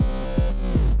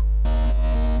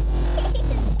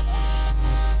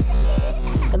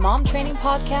Mom Training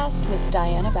Podcast with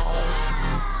Diana Ballard.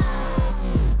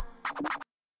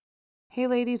 Hey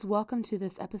ladies, welcome to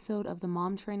this episode of the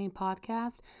Mom Training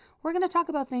Podcast. We're going to talk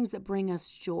about things that bring us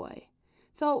joy.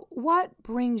 So what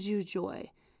brings you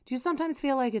joy? Do you sometimes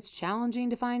feel like it's challenging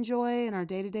to find joy in our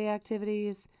day-to-day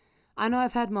activities? I know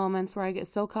I've had moments where I get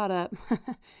so caught up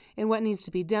in what needs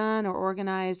to be done or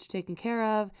organized or taken care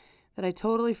of that I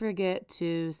totally forget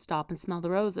to stop and smell the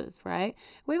roses, right?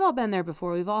 We've all been there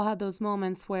before. We've all had those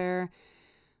moments where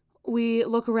we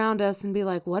look around us and be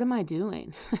like, what am I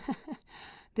doing?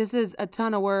 This is a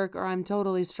ton of work, or I'm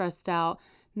totally stressed out,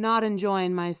 not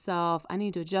enjoying myself. I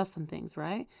need to adjust some things,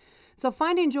 right? So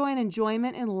finding joy and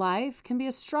enjoyment in life can be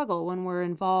a struggle when we're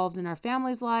involved in our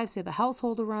family's lives. We have a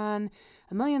household to run,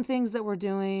 a million things that we're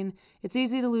doing. It's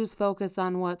easy to lose focus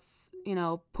on what's,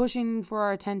 pushing for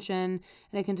our attention,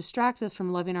 and it can distract us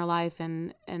from living our life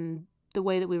and the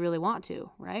way that we really want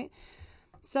to, right?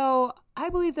 So I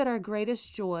believe that our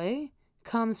greatest joy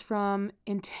comes from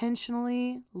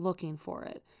intentionally looking for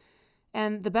it.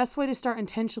 And the best way to start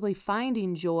intentionally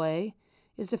finding joy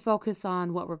is to focus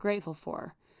on what we're grateful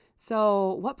for.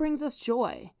 So what brings us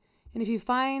joy? And if you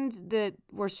find that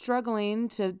we're struggling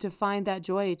to find that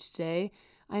joy each day,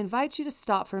 I invite you to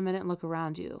stop for a minute and look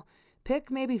around you.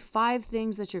 Pick maybe 5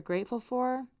 things that you're grateful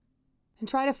for and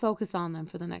try to focus on them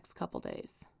for the next couple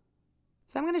days.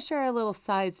 So I'm going to share a little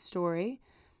side story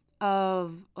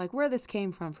of like where this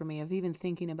came from for me, of even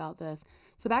thinking about this.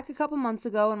 So back a couple months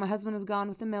ago when my husband was gone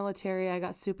with the military, I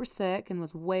got super sick and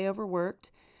was way overworked.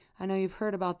 I know you've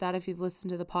heard about that if you've listened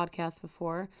to the podcast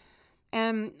before.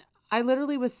 And I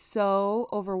literally was so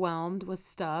overwhelmed with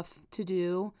stuff to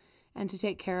do and to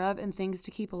take care of and things to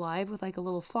keep alive, with like a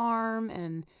little farm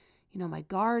and, my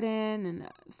garden and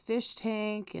a fish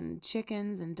tank and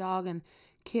chickens and dog and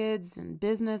kids and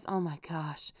business. Oh my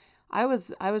gosh. I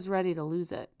was ready to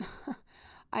lose it.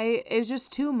 It was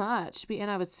just too much. And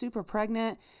I was super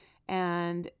pregnant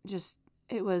and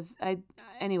I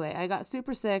got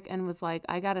super sick and was like,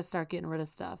 I got to start getting rid of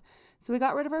stuff. So we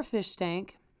got rid of our fish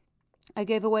tank. I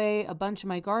gave away a bunch of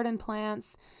my garden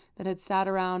plants that had sat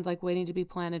around like waiting to be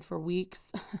planted for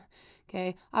weeks.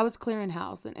 Okay. I was clearing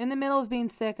house, and in the middle of being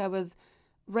sick, I was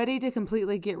ready to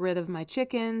completely get rid of my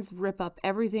chickens, rip up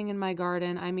everything in my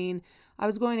garden. I mean, I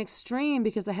was going extreme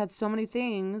because I had so many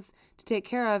things to take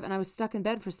care of, and I was stuck in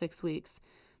bed for 6 weeks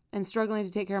and struggling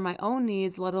to take care of my own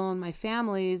needs, let alone my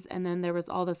family's. And then there was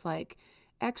all this like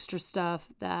extra stuff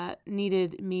that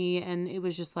needed me, and it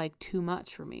was just like too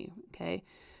much for me. Okay.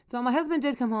 So my husband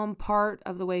did come home part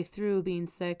of the way through being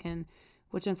sick, and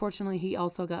which unfortunately he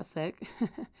also got sick.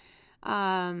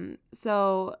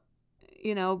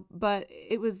 But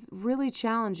it was really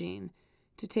challenging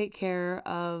to take care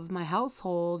of my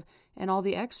household and all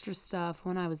the extra stuff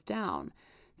when I was down.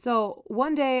 So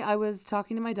one day I was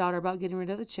talking to my daughter about getting rid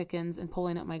of the chickens and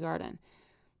pulling up my garden.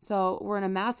 So we're in a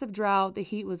massive drought. The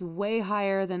heat was way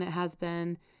higher than it has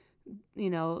been,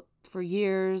 for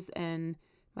years. And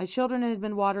my children had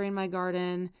been watering my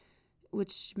garden,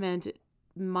 which meant it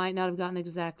might not have gotten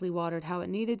exactly watered how it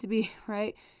needed to be,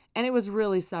 right? And it was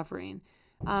really suffering.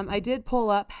 I did pull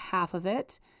up half of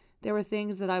it. There were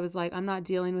things that I was like, I'm not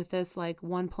dealing with this. Like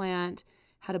one plant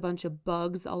had a bunch of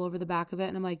bugs all over the back of it.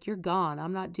 And I'm like, you're gone.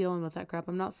 I'm not dealing with that crap.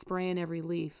 I'm not spraying every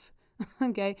leaf.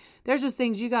 Okay. There's just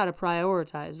things you got to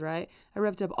prioritize, right? I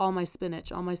ripped up all my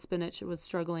spinach. It was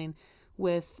struggling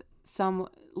with some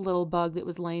little bug that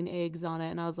was laying eggs on it.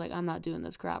 And I was like, I'm not doing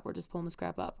this crap. We're just pulling this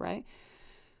crap up, right?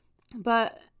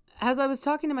 But as I was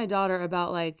talking to my daughter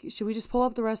about like, should we just pull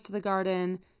up the rest of the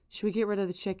garden? Should we get rid of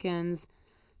the chickens?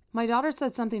 My daughter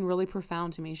said something really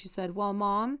profound to me. She said, well,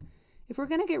 Mom, if we're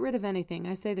going to get rid of anything,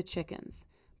 I say the chickens,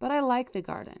 but I like the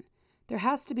garden. There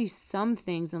has to be some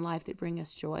things in life that bring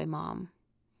us joy, Mom.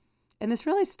 And this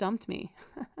really stumped me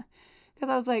because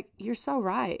I was like, you're so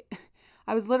right.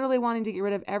 I was literally wanting to get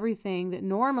rid of everything that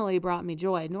normally brought me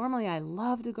joy. Normally I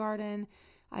loved a garden.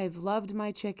 I've loved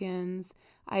my chickens.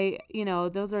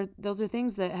 Those are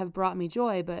things that have brought me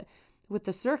joy, but with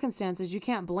the circumstances, you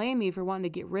can't blame me for wanting to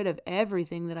get rid of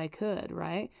everything that I could,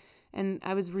 right? And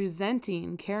I was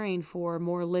resenting caring for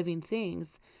more living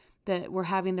things that were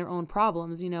having their own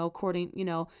problems,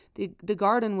 the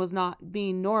garden was not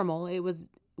being normal.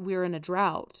 We were in a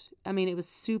drought. I mean, it was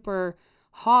super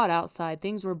hot outside.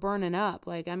 Things were burning up.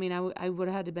 I would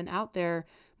have had to been out there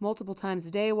multiple times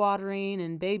a day watering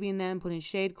and babying them, putting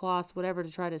shade cloths, whatever,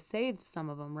 to try to save some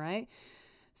of them, right?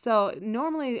 So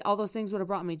normally all those things would have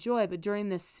brought me joy, but during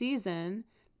this season,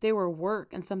 they were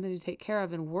work and something to take care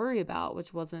of and worry about,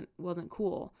 which wasn't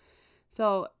cool.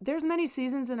 So there's many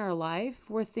seasons in our life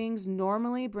where things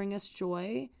normally bring us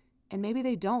joy and maybe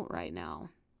they don't right now.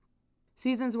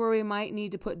 seasons where we might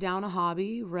need to put down a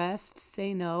hobby, rest,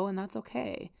 say no, and that's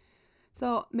okay.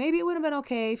 So maybe it would have been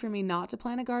okay for me not to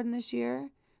plant a garden this year,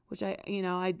 which I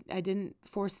didn't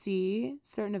foresee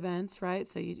certain events, right?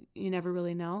 So you never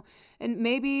really know. And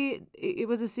maybe it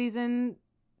was a season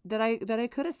that I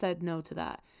could have said no to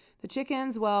that. The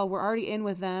chickens, well, we're already in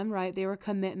with them, right? They were a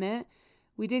commitment.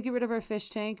 We did get rid of our fish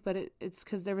tank, but it's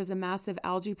because there was a massive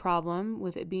algae problem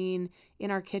with it being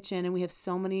in our kitchen, and we have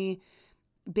so many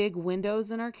big windows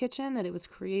in our kitchen that it was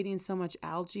creating so much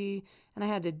algae, and I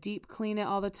had to deep clean it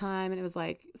all the time, and it was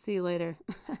like, see you later.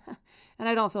 And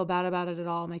I don't feel bad about it at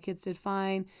all. My kids did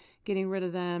fine getting rid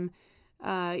of them,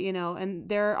 and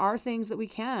there are things that we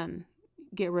can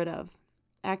get rid of,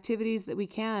 activities that we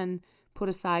can put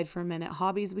aside for a minute,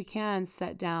 hobbies we can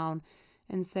set down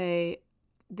and say,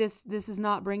 this is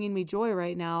not bringing me joy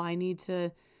right now. I need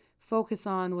to focus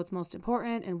on what's most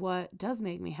important and what does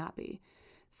make me happy.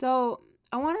 So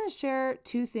I want to share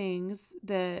two things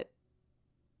that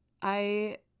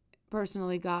I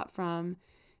personally got from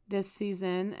this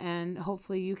season, and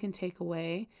hopefully you can take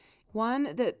away.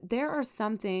 One, that there are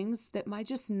some things that might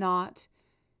just not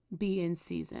be in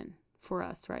season for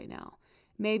us right now.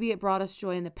 Maybe it brought us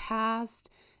joy in the past.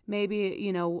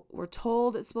 Maybe, we're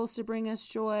told it's supposed to bring us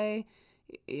joy,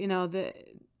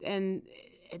 and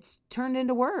it's turned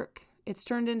into work. It's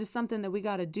turned into something that we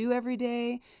got to do every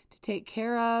day to take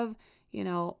care of.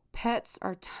 Pets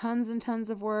are tons and tons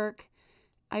of work.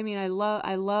 I mean, I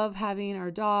love having our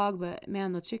dog, but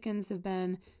man, the chickens have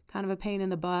been kind of a pain in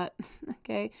the butt.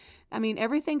 Okay. I mean,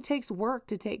 everything takes work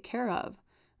to take care of.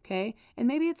 Okay. And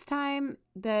maybe it's time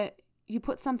that you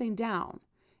put something down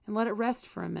and let it rest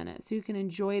for a minute so you can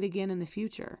enjoy it again in the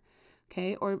future.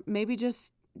 Okay. Or maybe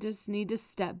just need to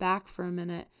step back for a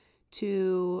minute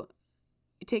to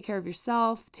take care of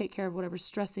yourself, take care of whatever's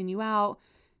stressing you out,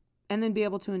 and then be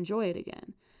able to enjoy it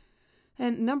again.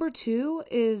 And number 2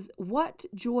 is, what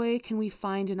joy can we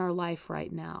find in our life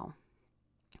right now?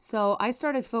 So I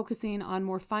started focusing on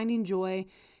more finding joy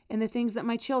in the things that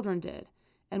my children did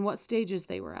and what stages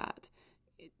they were at.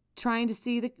 Trying to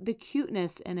see the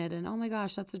cuteness in it and, oh my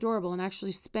gosh, that's adorable. And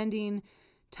actually spending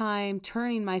time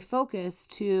turning my focus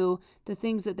to the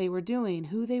things that they were doing,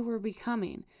 who they were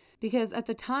becoming. Because at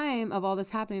the time of all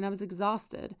this happening, I was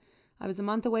exhausted. I was a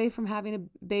month away from having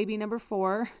a baby number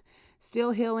 4,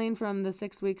 still healing from the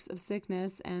 6 weeks of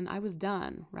sickness, and I was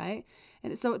done, right?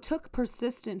 And so it took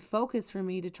persistent focus for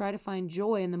me to try to find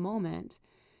joy in the moment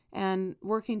and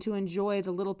working to enjoy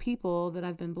the little people that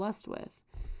I've been blessed with.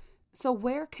 So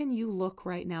where can you look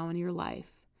right now in your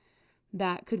life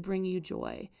that could bring you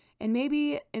joy? And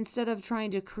maybe instead of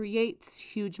trying to create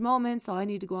huge moments, I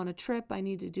need to go on a trip, I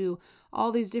need to do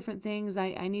all these different things,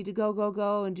 I need to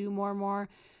go and do more and more.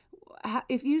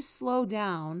 If you slow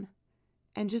down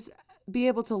and just be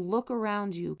able to look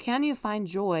around you, can you find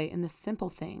joy in the simple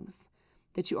things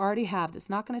that you already have that's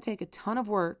not going to take a ton of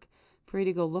work for you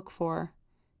to go look for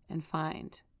and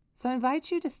find? So I invite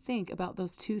you to think about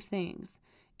those two things.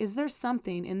 Is there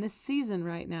something in this season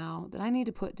right now that I need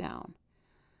to put down?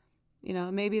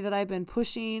 Maybe that I've been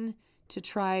pushing to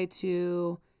try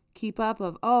to keep up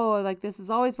of, this has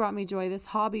always brought me joy. This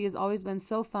hobby has always been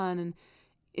so fun. And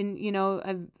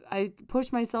I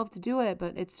pushed myself to do it,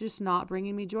 but it's just not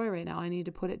bringing me joy right now. I need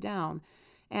to put it down.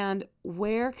 And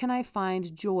where can I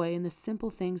find joy in the simple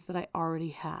things that I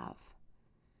already have?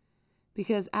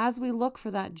 Because as we look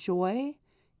for that joy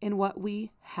in what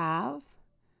we have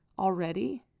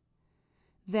already,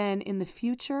 then in the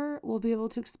future, we'll be able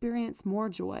to experience more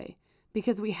joy,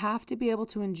 because we have to be able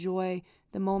to enjoy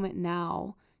the moment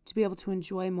now to be able to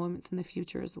enjoy moments in the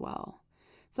future as well.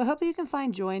 So I hope that you can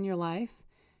find joy in your life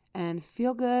and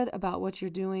feel good about what you're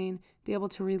doing, be able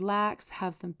to relax,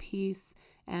 have some peace,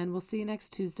 and we'll see you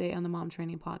next Tuesday on the Mom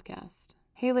Training Podcast.